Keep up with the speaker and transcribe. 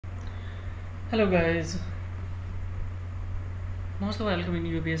Hello guys, most welcome in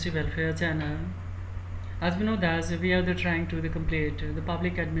UPSC welfare channel. As we know that we are trying to complete the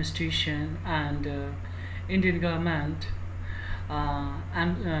public administration and Indian government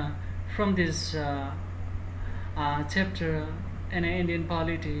and from this chapter in Indian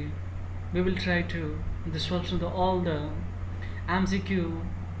polity we will try to solve all the MCQ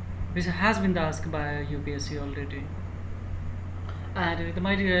which has been asked by UPSC already. And the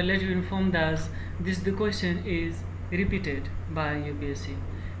might let you inform that the question is repeated by UPSC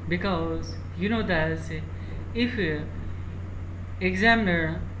because you know that if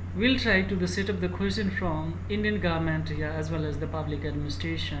examiner will try to set up the question from Indian government, yeah, as well as the public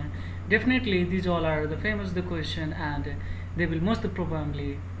administration, definitely these all are the famous the question, and they will most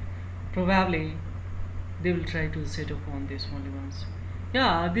probably they will try to set up on this only ones.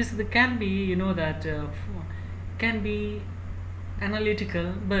 Yeah, this can be that can be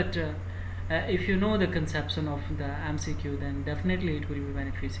analytical, but if you know the conception of the MCQ, then definitely it will be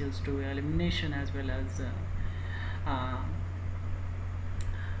beneficial to elimination as well as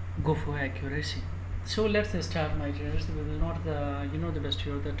go for accuracy. So let's start, my dears. We will not the best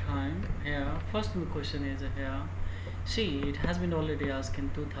use the time here. First the question is here. See, it has been already asked in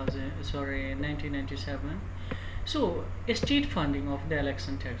 1997. So state funding of the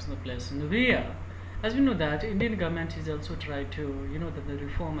election tax the place in where, as we know that Indian government is also try to the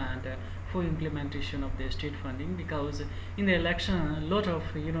reform and for implementation of the state funding, because in the election a lot of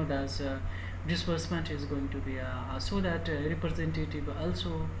there's disbursement is going to be so that representative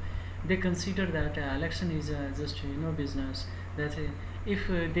also they consider that election is just business, that if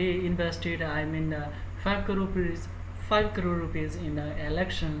they invested 5 crore rupees 5 crore rupees in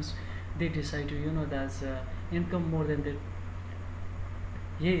elections, they decide to that's income more than the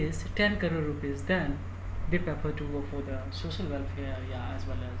yes 10 crore rupees, then they prefer to go for the social welfare, yeah, as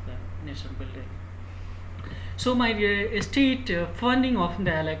well as the nation building. So my dear, state funding of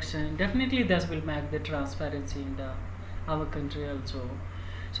the election, definitely this will make the transparency in the our country also.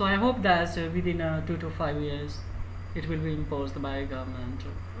 So I hope that within 2 to 5 years it will be imposed by government.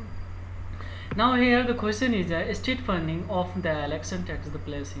 Now here the question is state funding of the election tax the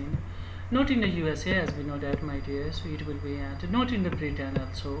place in not in the USA, as we know that, my dear, so it will be not in the Britain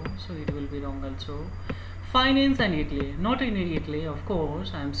also, so it will be wrong also. Finance and Italy, not in Italy, of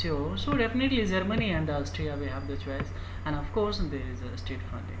course, I am sure. So definitely Germany and Austria we have the choice, and of course there is a state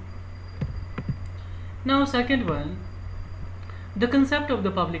funding. Now second one, the concept of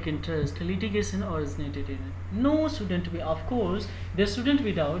the public interest litigation originated in it. No shouldn't be, of course there shouldn't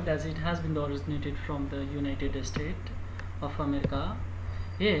be doubt that it has been originated from the United States of America.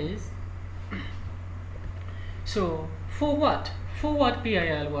 Yes. So for what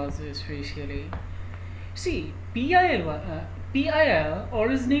PIL was especially, see, PIL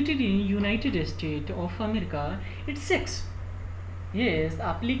originated in United States of America. It seeks, yes,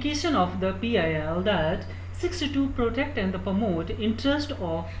 application of the PIL that seeks to protect and promote interest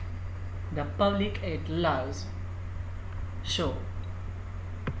of the public at large. So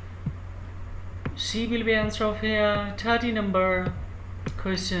C will be answer of here 30 number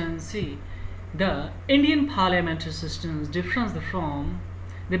question. C, the Indian parliamentary system differs from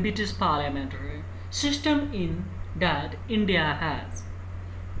the British parliamentary system in that India has.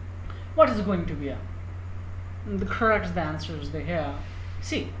 What is going to be the correct answer is here.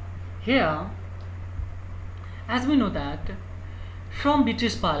 See, here, as we know that from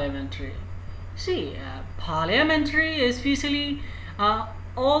British parliamentary, see, parliamentary especially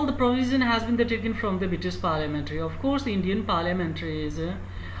all the provision has been taken from the British parliamentary. Of course the Indian parliamentary is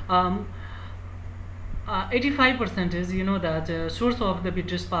 85% is that source of the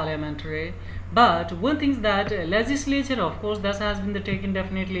British parliamentary, but one thing is that legislature, of course, that has been taken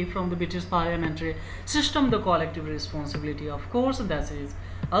definitely from the British parliamentary system, the collective responsibility, of course, that is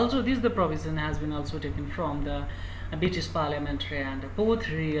also this the provision has been also taken from the British parliamentary, and both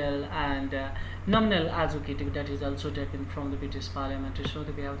real and nominal adjudicative, that is also taken from the British parliamentary. So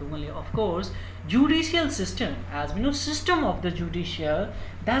that we have the only, of course, judicial system, as we know, system of the judicial,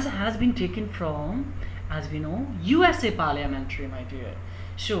 that has been taken from, as we know, USA parliamentary, my dear.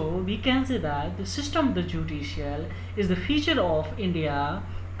 So we can say that the system of the judicial is the feature of India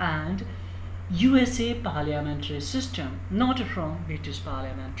and USA parliamentary system, not from British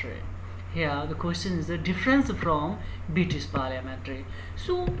parliamentary. Here the question is the difference from British parliamentary.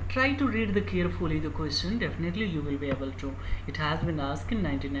 So try to read the carefully the question, definitely you will be able to. It has been asked in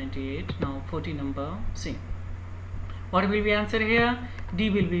 1998. Now 40 number C. What will be answer here? D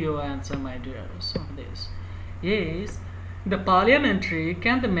will be your answer, my dears, of this. Yes, the parliamentary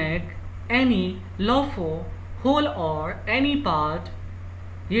can make any law for whole or any part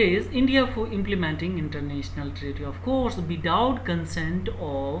Yes, India for implementing international treaty, of course, without consent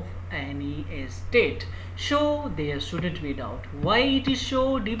of any state. So there shouldn't be doubt. Why it is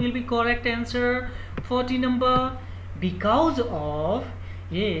so? D will be correct answer. 40 number. Because of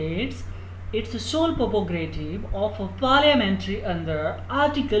it's the sole prerogative of a parliamentary under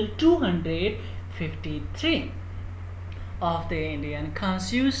Article 253 of the Indian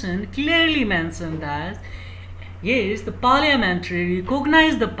Constitution clearly mentioned that yes, the parliamentary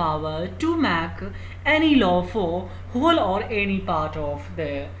recognize the power to make any law for whole or any part of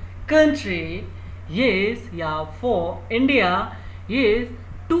the country. Yes, yeah, for India, yes,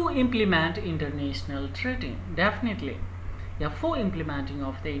 to implement international treaty. Definitely. Yeah, for implementing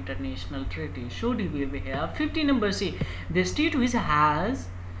of the international treaty. Should we have 50 number C. The state which has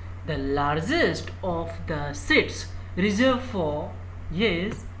the largest of the seats reserved for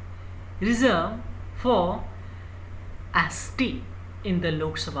yes reserved for ST in the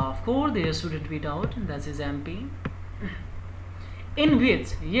Lok Sabha. Of course, there shouldn't be doubt. That is MP. In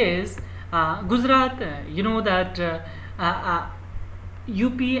which, yes, Gujarat, you know that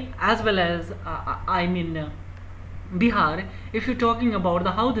UP as well as Bihar. If you're talking about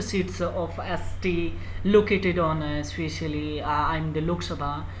the how the seats of ST located on especially the Lok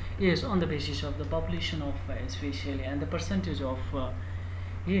Sabha, yes, on the basis of the population of especially and the percentage of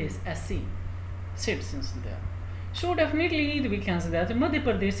yes SC seats in there. So definitely we can say that Madhya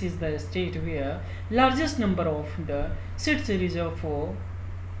Pradesh is the state where largest number of the seats reserved for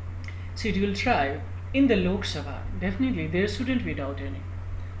scheduled tribe in the Lok Sabha. Definitely there shouldn't be doubt any.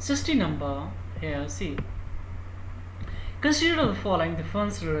 60 number here see. Consider the following the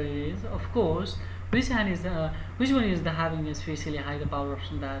funds raised. Of course, which one is the having especially high the power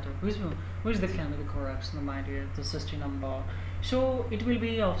option that which the kind of the correct my dear the 60 number. So it will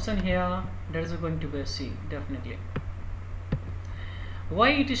be option here that is going to be a C definitely. Why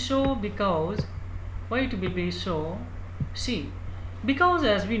it is so? Because why it will be so? C because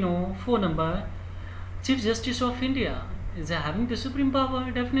as we know 4 number Chief Justice of India is having the supreme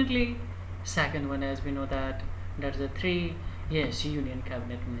power definitely. Second one as we know that's the 3 yes Union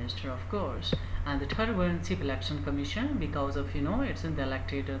Cabinet Minister of course, and the third one Chief Election Commission because of it's in the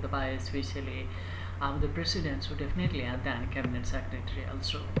elected by especially the president, so definitely and then Cabinet Secretary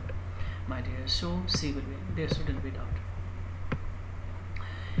also my dear. So C will be there shouldn't be doubt.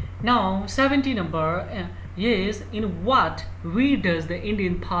 Now 70 number yes in what way does the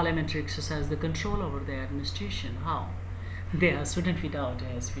Indian Parliament exercise the control over the administration? How? There shouldn't be doubt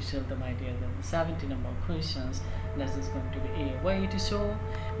especially my dear the 70 number of questions that is going to be A. Why it is so?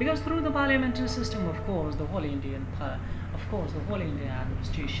 Because through the parliamentary system of course the whole Indian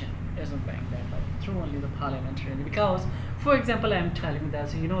administration isn't being done through only the parliamentary, because for example I am telling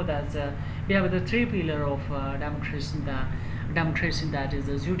that that we have the 3 pillar of democracy that is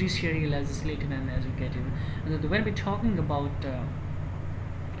the judiciary, legislative and executive. And when we're talking about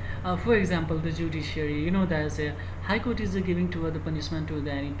for example the judiciary, there's a high court is giving to the punishment to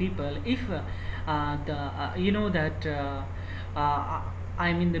the any people if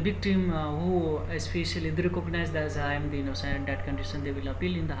the victim who especially they recognize that I am the innocent, that condition they will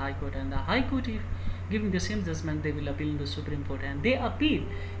appeal in the high court, and the high court if giving the same judgment they will appeal in the Supreme Court, and they appeal.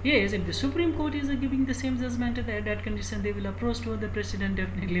 Yes, if the Supreme Court is giving the same judgment at that condition they will approach to the president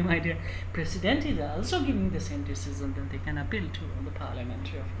definitely my dear. President is also giving the same decision, then they can appeal to the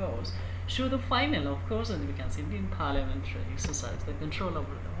parliamentary of course. So the final of course, and we can see Indian parliamentary exercise the control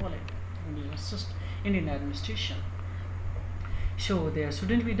over the whole Indian administration. So there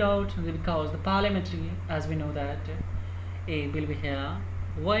shouldn't be doubt because the parliamentary as we know that A will be here.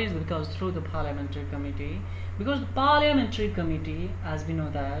 Why is it? Because through the parliamentary committee, because the parliamentary committee as we know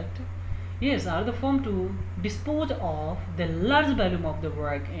that yes are the form to dispose of the large volume of the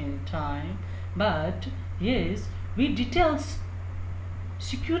work in time, but yes we details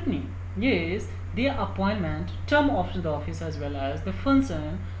scrutiny yes their appointment, term of the office as well as the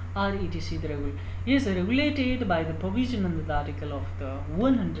function are etc regulated by the provision under the article of the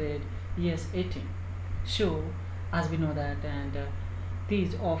 100 yes 18. So as we know that, and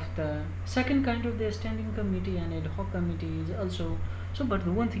these of the second kind of the standing committee and ad hoc committee is also so. But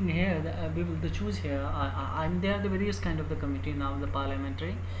the one thing here that we will choose here I'm there are the various kind of the committee now the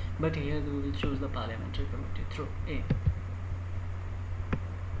parliamentary, but here we will choose the parliamentary committee through A.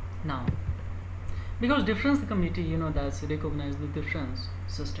 Now because difference the committee that's recognize the difference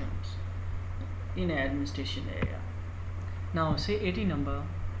systems in administration area. Now say 80 number.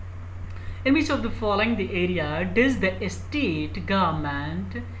 In which of the following the area does the state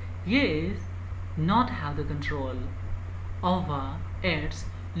government yes not have the control over its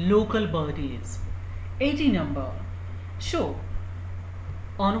local bodies? 80 number. So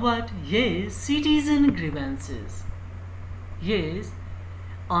On what? Yes, citizen grievances. Yes,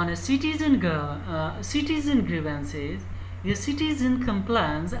 on a citizen grievances, a citizen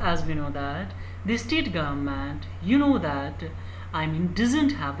complains, as we know that the state government, that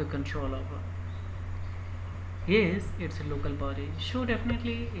doesn't have the control over. Yes, it's a local body. So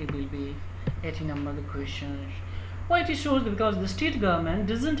definitely it will be 80 number the question. Why it shows? Because the state government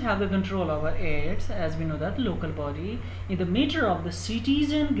doesn't have the control over it, as we know that local body in the matter of the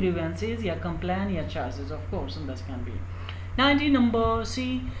citizen grievances, yeah, complaint, yeah, charges, of course, and this can be 90 number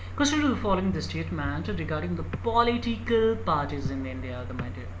C. Consider the following the statement regarding the political parties in India, the my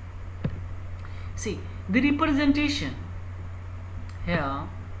dear. See the representation here.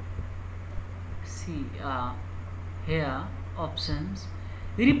 See here options.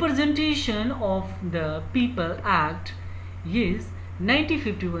 The Representation of the People Act is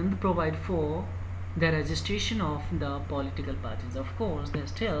 1951 provide for the registration of the political parties. Of course, they're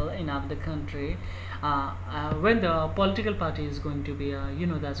still in the country. When the political party is going to be,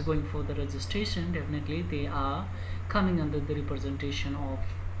 that's going for the registration, definitely they are coming under the Representation of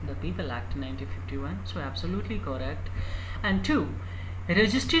the People Act 1951. So absolutely correct. And two,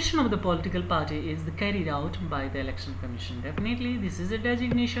 registration of the political party is carried out by the election commission. Definitely this is a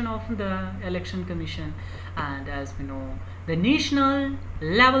designation of the election commission, and as we know the national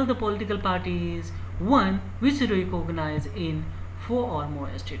level the political party is one which is recognized in 4 or more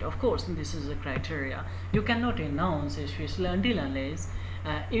states. Of course this is a criteria. You cannot announce especially until unless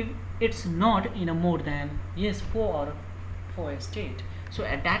if it's not in a more than 4 states. So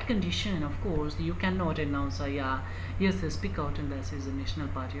at that condition, of course, you cannot announce yes, speak out and this is a national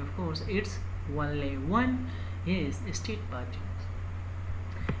party. Of course, it's only one state party.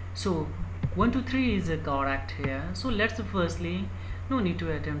 So 1 2 3 is correct here. So let's firstly, no need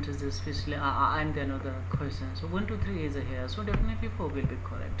to attempt this especially and then another question. So 1 2 3 is here. So definitely 4 will be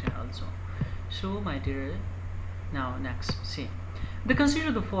correct here also. So my dear, now next see. They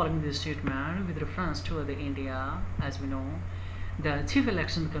consider the following this statement with reference to the India, as we know. The Chief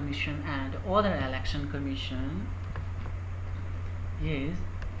Election Commission and other election commission, yes,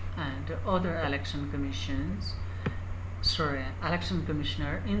 and other election commissions, election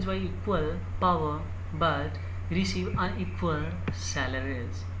commissioner enjoy equal power but receive unequal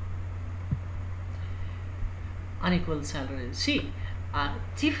salaries. See,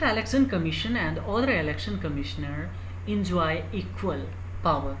 Chief Election Commission and other election commissioner enjoy equal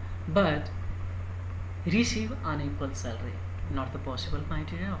power but receive unequal salary. Not the possible, my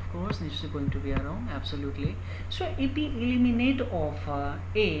dear. Of course, this is going to be wrong. Absolutely. So if we eliminate of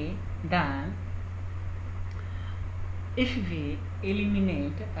A, then if we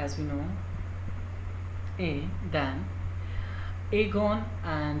eliminate, as we know, A, then A gone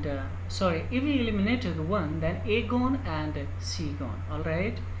and if we eliminated one, then A gone and C gone. All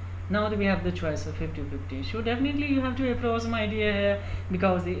right. Now that we have the choice of 50-50, so definitely you have to approach my idea here,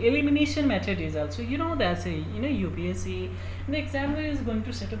 because the elimination method is also, that's a UPSC, the examiner is going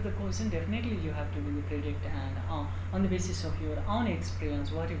to set up the question. Definitely you have to do the predict, and on the basis of your own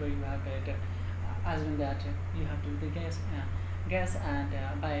experience, whatever you have read, assume that you have to do the guess and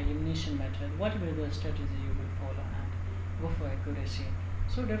by elimination method, whatever the strategy you will follow and go for accuracy.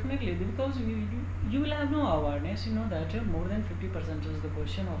 So definitely, because you will have no awareness, that more than 50% is the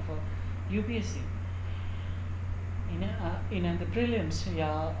question of UPSC. In the prelims,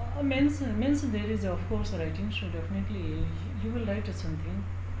 means there is of course writing. So definitely you will write something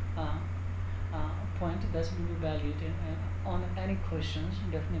point that will be valid on any questions,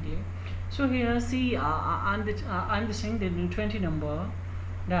 definitely. So here see, I'm the saying that 20 number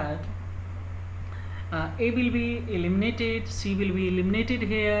that. A will be eliminated, C will be eliminated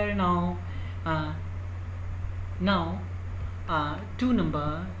here. Now 2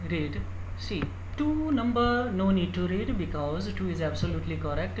 number read. See, 2 number no need to read, because 2 is absolutely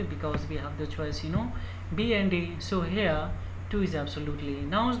correct, because we have the choice, B and D. So here 2 is absolutely.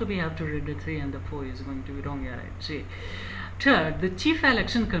 Now we have to read the 3 and the 4 is going to be wrong here, right? See, third, the Chief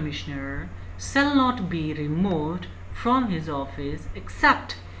Election Commissioner shall not be removed from his office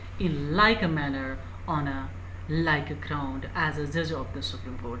except in like a manner on a like a ground as a judge of the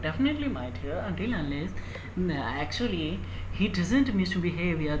Supreme Court. Definitely, my dear, until unless actually he doesn't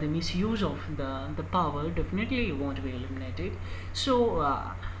misbehave, the misuse of the power, definitely won't be eliminated. So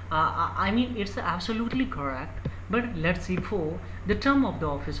it's absolutely correct. But let's see, for the term of the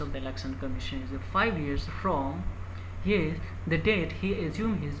office of the Election Commission is 5 years from the date he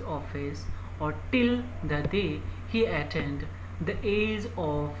assumed his office or till the day he attained the age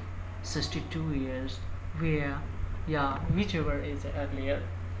of 62 years, where whichever is earlier,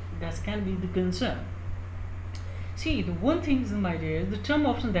 that can be the concern. See, the one thing is, my dear, the term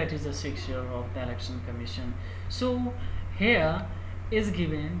option, that is a 6 year of the election commission. So here is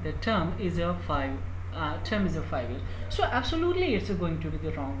given the term is a 5 years. So absolutely it's going to be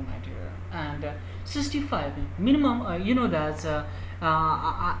the wrong, my dear. And 65 minimum, that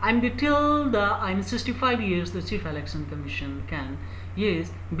I'm the till the I'm 65 years the chief election commission can,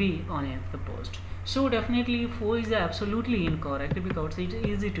 yes, be on the post. So definitely 4 is absolutely incorrect because it is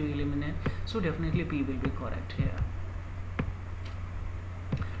easy to eliminate. So definitely P will be correct here.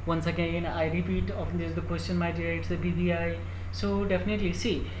 Once again I repeat, often this is the question, my dear, it's the BBI. So definitely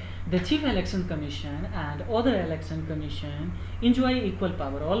see, the chief election commission and other election commission enjoy equal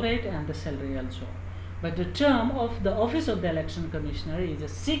power, all right, and the salary also. But the term of the office of the election commissioner is a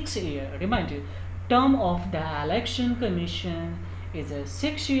 6 year. Remind you, term of the election commission is a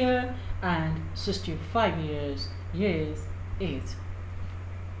 6 year and 65 years. Yes, is.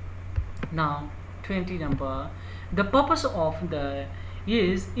 Now 20 number. The purpose of the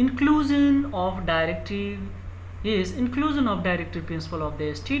inclusion of directive principle of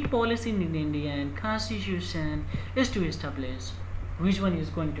the state policy in the Indian Constitution is to establish. Which one is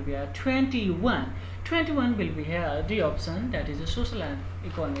going to be a 21? 21 will be here the option, that is a social and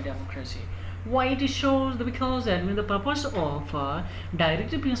economic democracy. Why it shows? Because the purpose of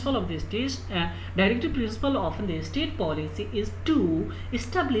directive principle of the state policy is to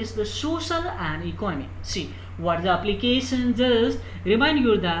establish the social and economy. See what is the application? Just remind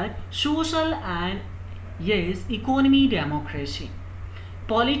you that social and economy democracy.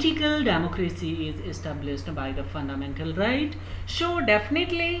 Political democracy is established by the fundamental right. So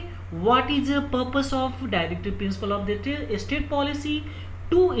definitely what is the purpose of directive principle of the state policy?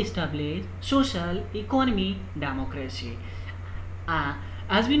 To establish social economy democracy.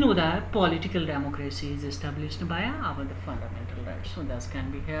 As we know that political democracy is established by our the fundamental rights. So that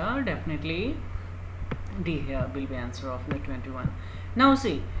can be here. Definitely D here will be answer of the 21. Now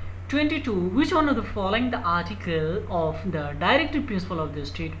see 22. Which one of the following the article of the directive principle of the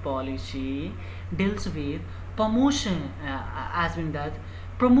state policy deals with promotion, as in that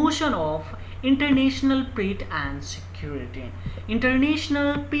promotion of international peace and security.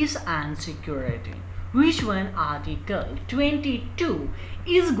 International peace and security. Which one? Article 22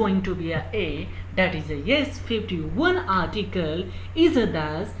 is going to be a that is a yes. 51 article is a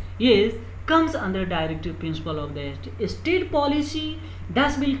thus yes comes under directive principle of the state policy.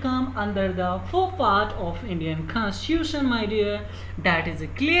 Thus will come under the 4th part of Indian Constitution, my dear. That is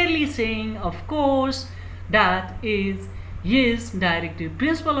clearly saying, of course, that is yes, directive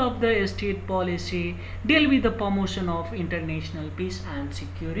principle of the state policy deal with the promotion of international peace and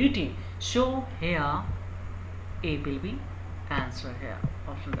security. So here A will be answer here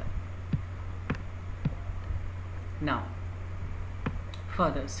option that. Now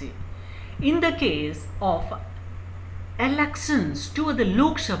further see, in the case of elections to the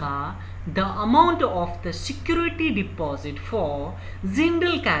Lok Sabha, the amount of the security deposit for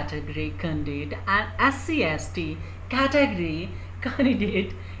general category candidate and SC/ST category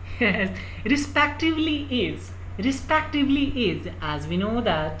candidate yes, respectively is as we know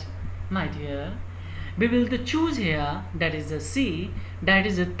that, my dear, we will choose here, that is a C, that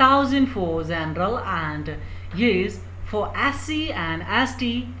is 1,000 for general and yes for SC and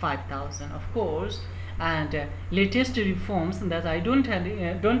ST 5,000 of course. And latest reforms that I don't have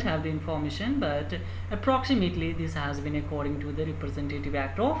the information, but approximately this has been according to the Representative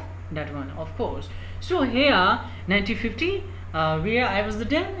Act of that one, of course. So here 1950 where I was the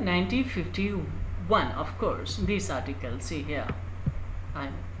 1951, of course, this article. See here,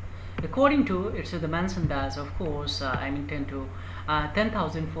 according to it's the mentioned as, of course,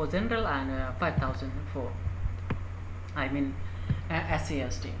 10,000 for general and 5,000 for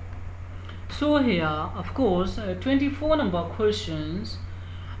SC/ST. So here, of course, 24 number questions.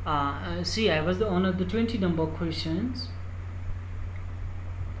 See, I was the owner of the 20 number questions.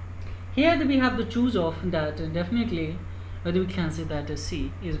 Here we have the choose of that. Definitely, we can say that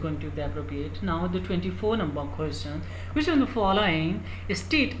C is going to be the appropriate. Now the 24 number question, which of the following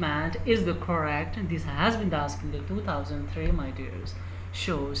statement is the correct? This has been asked in the 2003, my dears.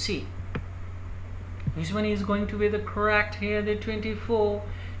 So C. Which one is going to be the correct here? The 24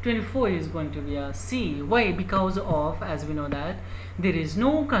 is going to be a C. Why? Because of, as we know that there is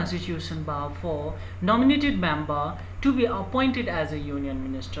no constitution bar for nominated member to be appointed as a union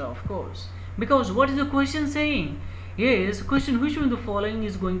minister, of course. Because what is the question saying? Yes, question which one of the following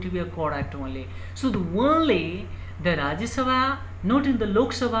is going to be a correct only. So the only the Rajya Sabha, not in the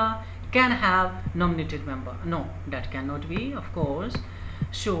Lok Sabha, can have nominated member. No, that cannot be, of course.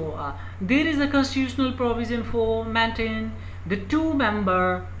 So there is a constitutional provision for maintain the 2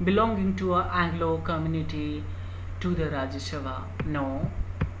 member belonging to a Anglo community to the Rajya Sabha? No.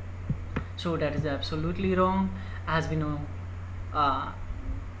 So that is absolutely wrong. As we know,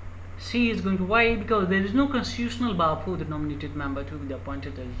 she is going to, why? Because there is no constitutional bar for the nominated member to be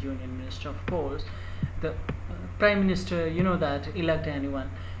appointed as union minister. Of course, the prime minister, you know, that elect anyone.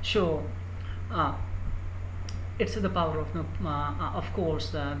 So it's the power of course,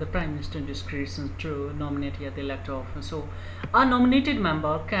 the prime minister discretion to nominate the elector office. So a nominated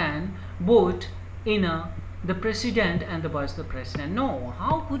member can vote in the president and the vice the president. No,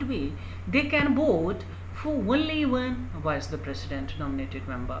 how could be? They can vote for only one vice the president nominated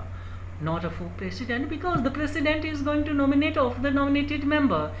member, not a full president, because the president is going to nominate of the nominated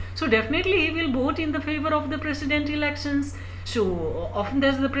member. So definitely he will vote in the favor of the president elections. So often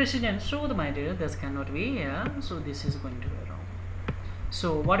that's the president. So my dear, this cannot be here. So this is going to be wrong.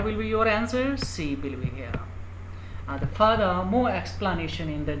 So what will be your answer? C will be here. The further more explanation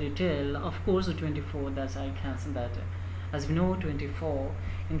in the detail, of course, the 24, that's I cancel that. As we know, 24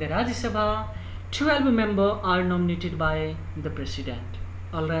 in the Rajya Sabha, 12 members are nominated by the president.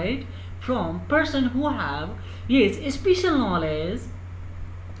 All right, from person who have special knowledge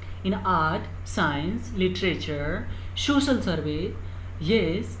in art, science, literature, social service.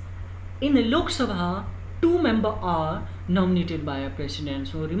 Yes, in the Lok Sabha, 2 members are nominated by a president.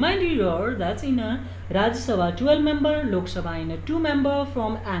 So remind you that's in a Rajya Sabha 12 member, Lok Sabha in a 2 member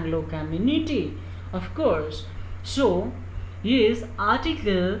from Anglo community, of course. So yes,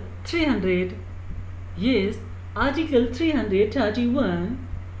 Article 300, yes, Article 331,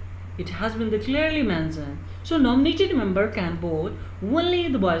 it has been clearly mentioned. So nominated member can vote only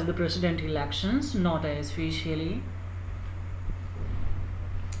the vice the president elections, not especially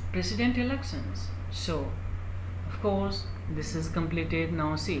president elections. So of course this is completed.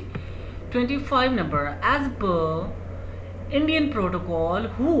 Now see 25 number, as per Indian protocol,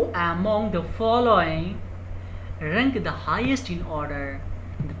 who among the following rank the highest in order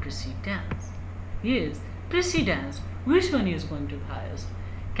in the precedence? Yes, precedence. Which one is going to be highest?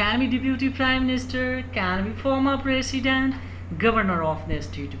 Can be deputy prime minister, can be former president, governor of the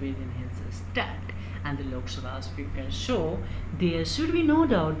state within his state, and the Lok Sabha speaker. So there should be no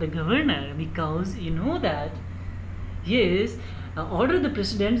doubt the governor, because you know that yes, order the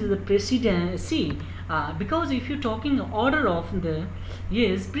president is the presidency. Because if you're talking order of the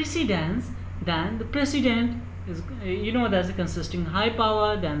precedence, then the president is, you know, that's consisting high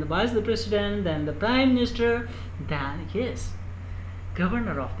power, then the vice the president, then the prime minister, then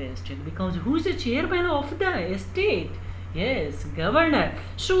governor of the state, because who is the chairman of the state? Yes, governor.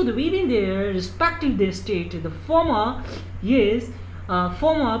 So within their respective the state, the former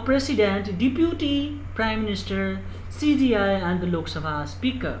former president, deputy prime minister, CGI, and the Lok Sabha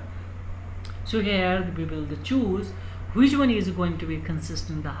speaker. So here we will choose which one is going to be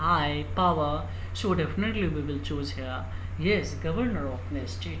consistent, the high power. So definitely we will choose here, yes, governor of the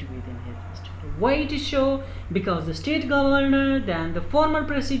state within his state. Why it is so? Because the state governor, then the former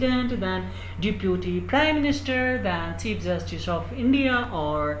president, then deputy prime minister, then chief justice of India,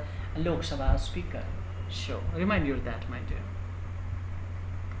 or Lok Sabha speaker. So remind you that, my dear.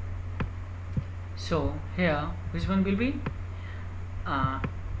 So here which one will be?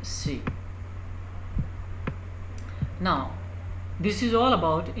 C. Now this is all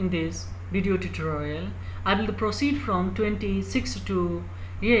about in this video tutorial. I will proceed from 26 to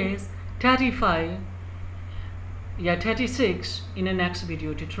 35, 36 in the next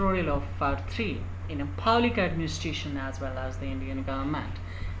video tutorial of part 3 in a public administration as well as the Indian government.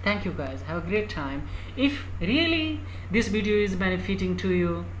 Thank you guys, have a great time. If really this video is benefiting to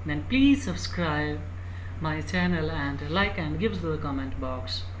you, then please subscribe my channel and like and give the comment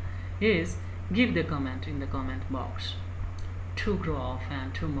box. Yes, give the comment in the comment box to grow off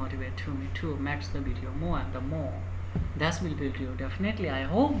and to motivate to me to make the video more and more. That will build you, definitely. I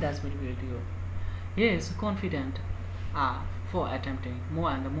hope that will build you. Yes, confident for attempting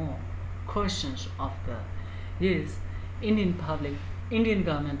more and more questions of the Indian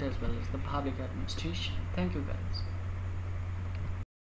government as well as the public administration. Thank you guys.